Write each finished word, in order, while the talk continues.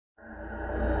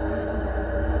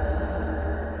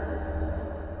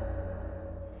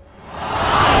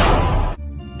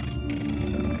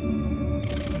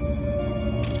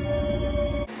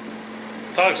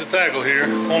Toxic Tackle here.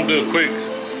 I want to do a quick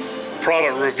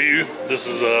product review. This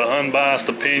is an unbiased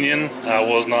opinion. I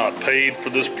was not paid for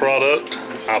this product.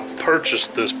 I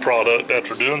purchased this product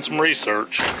after doing some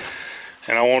research,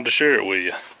 and I wanted to share it with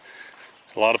you.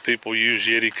 A lot of people use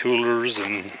Yeti coolers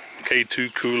and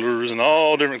K2 coolers and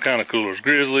all different kind of coolers.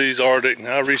 Grizzlies, Arctic.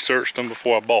 I researched them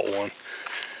before I bought one.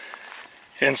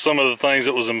 And some of the things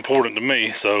that was important to me,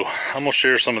 so I'm going to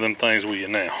share some of them things with you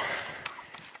now.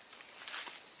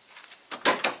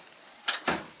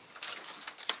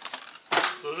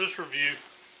 So this review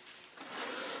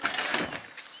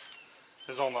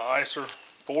is on the ICER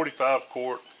 45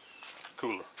 quart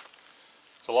cooler.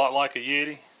 It's a lot like a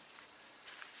Yeti.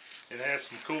 It has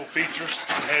some cool features.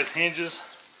 It has hinges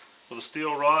with a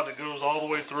steel rod that goes all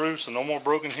the way through, so no more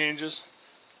broken hinges.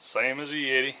 Same as a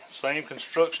Yeti, same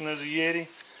construction as a Yeti.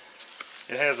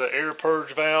 It has an air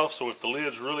purge valve, so if the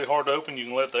lid's really hard to open, you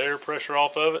can let the air pressure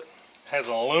off of it. It has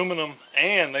an aluminum,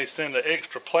 and they send an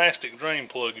extra plastic drain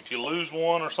plug. If you lose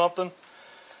one or something, it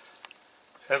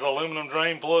has an aluminum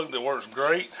drain plug that works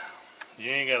great.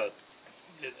 You ain't got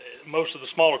most of the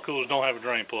smaller coolers don't have a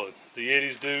drain plug. The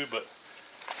Yetis do, but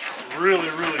really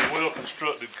well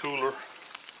constructed cooler.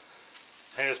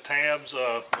 It has tabs,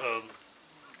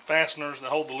 fasteners that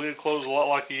hold the lid closed, a lot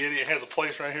like the Yeti. It has a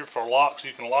place right here for a lock so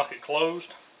you can lock it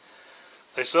closed.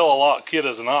 They sell a lock kit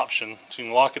as an option, so you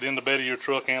can lock it in the bed of your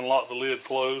truck and lock the lid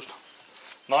closed.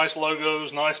 Nice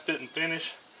logos, nice fit and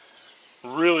finish.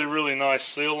 Really nice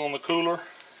seal on the cooler.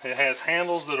 It has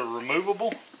handles that are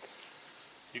removable.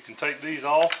 You can take these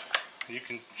off. You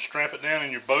can strap it down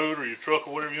in your boat or your truck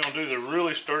or whatever you want to do. They're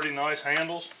really sturdy, nice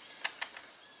handles.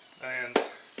 And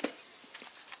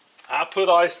I put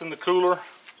ice in the cooler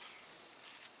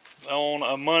on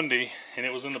a Monday, and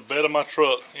it was in the bed of my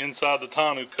truck inside the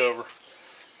tonneau cover,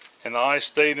 and the ice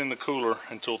stayed in the cooler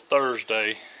until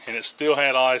Thursday, and it still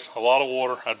had ice, a lot of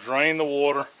water. I drained the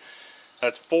water.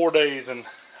 That's 4 days, and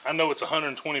I know it's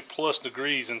 120 plus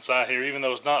degrees inside here. Even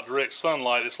though it's not direct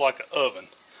sunlight, it's like an oven,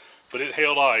 but it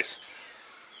held ice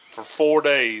for 4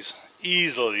 days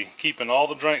easily, keeping all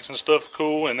the drinks and stuff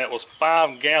cool. And that was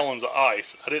 5 gallons of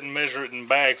ice. I didn't measure it in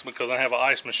bags because I have an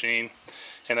ice machine,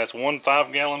 and that's 1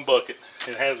 5-gallon bucket.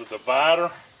 It has a divider.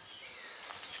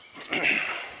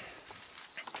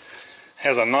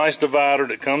 Has a nice divider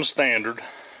that comes standard.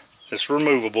 It's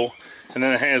removable, and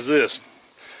then it has this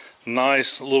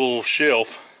nice little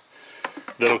shelf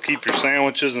that'll keep your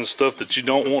sandwiches and stuff that you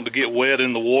don't want to get wet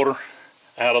in the water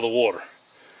out of the water.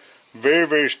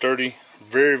 Very sturdy,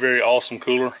 very awesome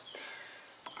cooler.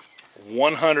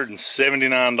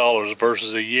 $179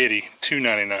 versus a Yeti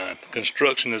 $299.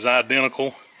 Construction is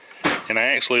identical, and I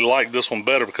actually like this one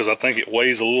better because I think it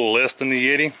weighs a little less than the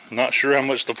Yeti. I'm not sure how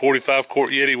much the 45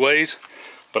 quart Yeti weighs,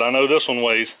 but I know this one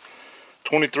weighs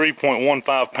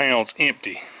 23.15 pounds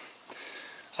empty.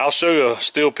 I'll show you a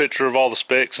still picture of all the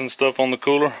specs and stuff on the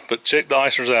cooler, but check the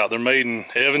ICERs out. They're made in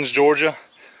Evans, Georgia.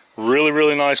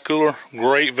 Really nice cooler.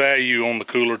 Great value on the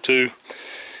cooler too.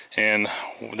 And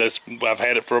I've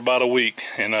had it for about a week,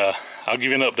 and I'll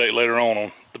give you an update later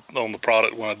on the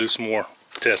product when I do some more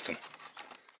testing.